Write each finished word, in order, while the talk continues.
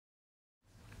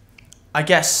I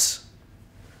guess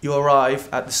you arrive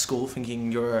at the school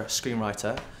thinking you're a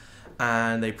screenwriter,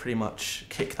 and they pretty much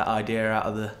kick that idea out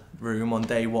of the room on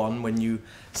day one when you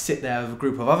sit there with a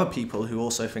group of other people who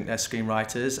also think they're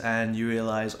screenwriters, and you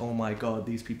realize, oh my god,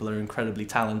 these people are incredibly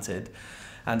talented.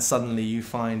 And suddenly you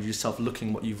find yourself looking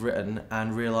at what you've written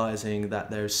and realizing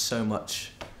that there's so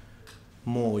much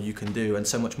more you can do and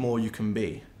so much more you can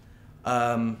be.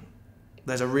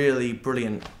 There's a really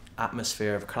brilliant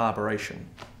atmosphere of collaboration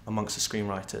amongst the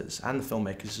screenwriters and the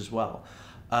filmmakers as well.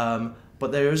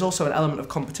 But there is also an element of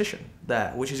competition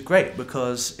there, which is great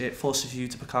because it forces you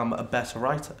to become a better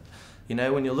writer. You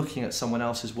know, when you're looking at someone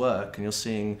else's work and you're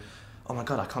seeing, oh my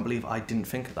god, I can't believe I didn't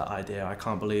think of that idea, I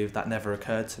can't believe that never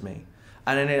occurred to me.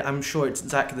 And then I'm sure it's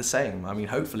exactly the same. I mean,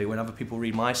 hopefully when other people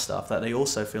read my stuff, that they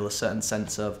also feel a certain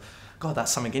sense of, God,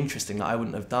 that's something interesting that I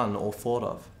wouldn't have done or thought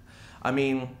of. I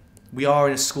mean, we are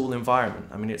in a school environment.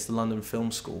 I mean, it's the London Film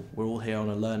School. We're all here on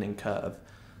a learning curve.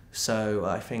 So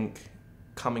I think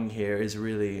coming here is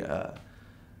really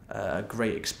a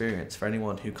great experience for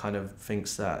anyone who kind of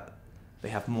thinks that they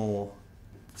have more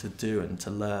to do and to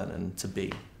learn and to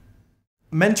be.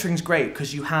 Mentoring's great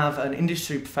because you have an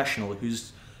industry professional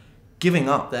who's giving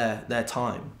up their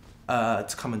time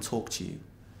to come and talk to you.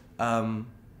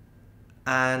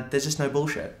 And there's just no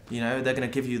bullshit, you know? They're gonna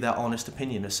give you their honest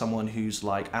opinion as someone who's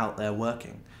like out there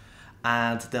working.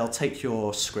 And they'll take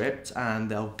your script and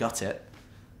they'll gut it,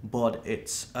 but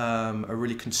it's a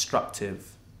really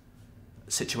constructive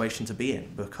situation to be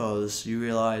in because you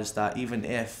realize that even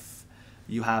if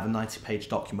you have a 90-page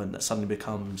document that suddenly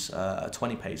becomes a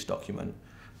 20-page document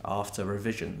after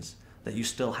revisions, that you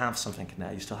still have something in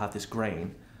there, you still have this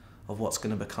grain of what's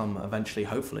going to become eventually,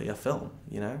 hopefully, a film,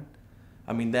 you know?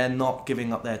 I mean, they're not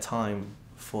giving up their time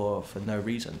for no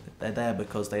reason. They're there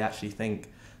because they actually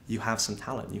think you have some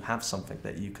talent, you have something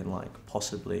that you can like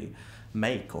possibly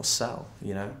make or sell,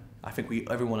 you know? I think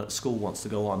everyone at school wants to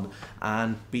go on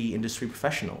and be industry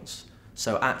professionals.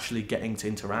 So actually getting to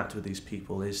interact with these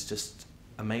people is just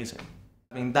amazing.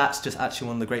 I mean, that's just actually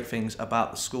one of the great things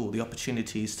about the school, the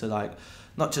opportunities to like,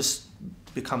 not just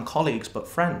become colleagues, but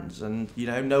friends. And, you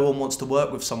know, no one wants to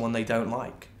work with someone they don't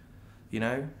like, you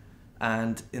know?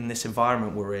 And in this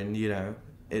environment we're in, you know,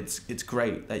 it's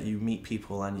great that you meet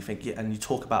people and you think, yeah, and you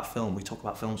talk about film. We talk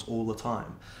about films all the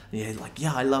time. And you're like,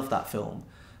 yeah, I love that film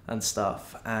and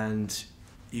stuff. And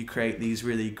you create these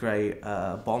really great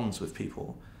bonds with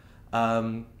people.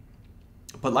 But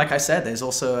like I said, there's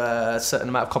also a certain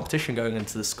amount of competition going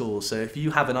into the school. So if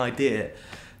you have an idea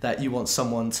that you want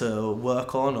someone to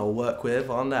work on or work with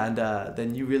on, and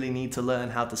then you really need to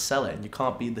learn how to sell it. And you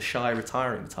can't be the shy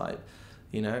retiring type,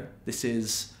 you know? This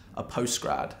is a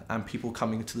postgrad, and people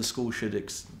coming to the school should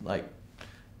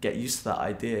get used to that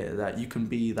idea that you can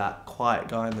be that quiet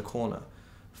guy in the corner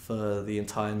for the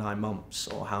entire 9 months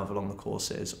or however long the course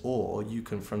is, or you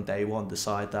can from day one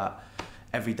decide that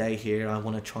every day here I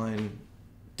want to try and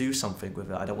do something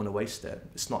with it. I don't want to waste it.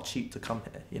 It's not cheap to come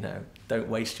here, you know. Don't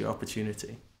waste your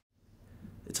opportunity.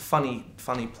 It's a funny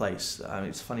place. I mean,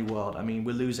 it's a funny world. I mean,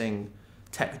 we're losing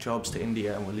tech jobs to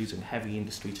India and we're losing heavy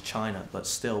industry to China, but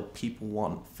still people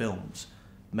want films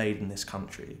made in this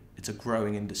country. It's a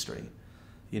growing industry,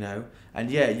 you know. And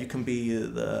yeah, you can be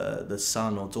the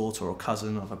son or daughter or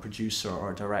cousin of a producer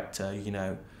or a director, you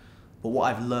know. But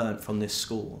what I've learned from this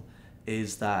school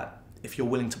is that if you're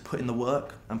willing to put in the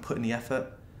work and put in the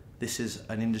effort, this is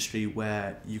an industry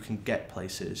where you can get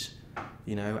places,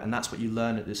 you know, and that's what you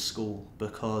learn at this school,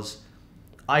 because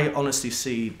I honestly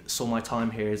saw my time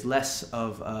here as less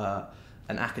of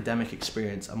an academic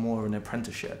experience and more of an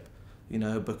apprenticeship, you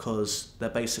know, because they're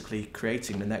basically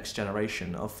creating the next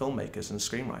generation of filmmakers and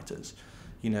screenwriters,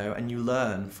 you know, and you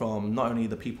learn from not only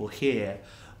the people here,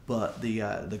 but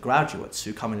the graduates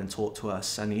who come in and talk to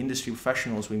us and the industry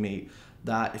professionals we meet,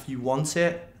 that if you want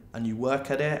it and you work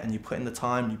at it and you put in the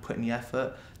time, you put in the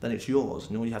effort, then it's yours,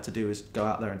 and all you have to do is go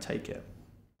out there and take it.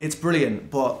 It's brilliant,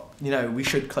 but you know, we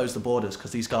should close the borders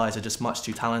because these guys are just much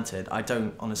too talented. I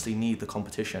don't honestly need the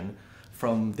competition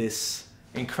from this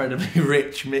incredibly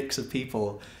rich mix of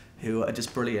people who are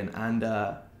just brilliant. And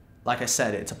like I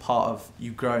said, it's a part of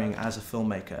you growing as a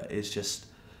filmmaker is just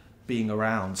being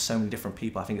around so many different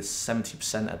people. I think it's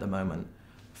 70% at the moment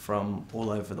from all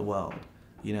over the world,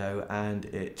 you know, and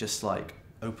it just like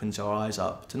opens your eyes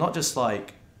up to not just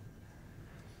like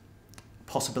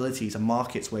possibilities and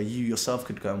markets where you yourself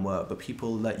could go and work, but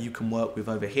people that you can work with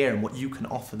over here and what you can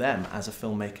offer them as a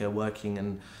filmmaker working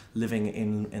and living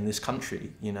in this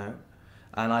country, you know.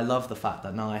 And I love the fact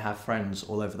that now I have friends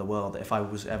all over the world. If I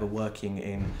was ever working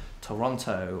in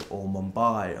Toronto or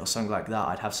Mumbai or something like that,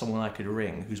 I'd have someone I could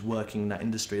ring who's working in that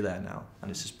industry there now,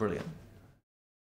 and it's just brilliant.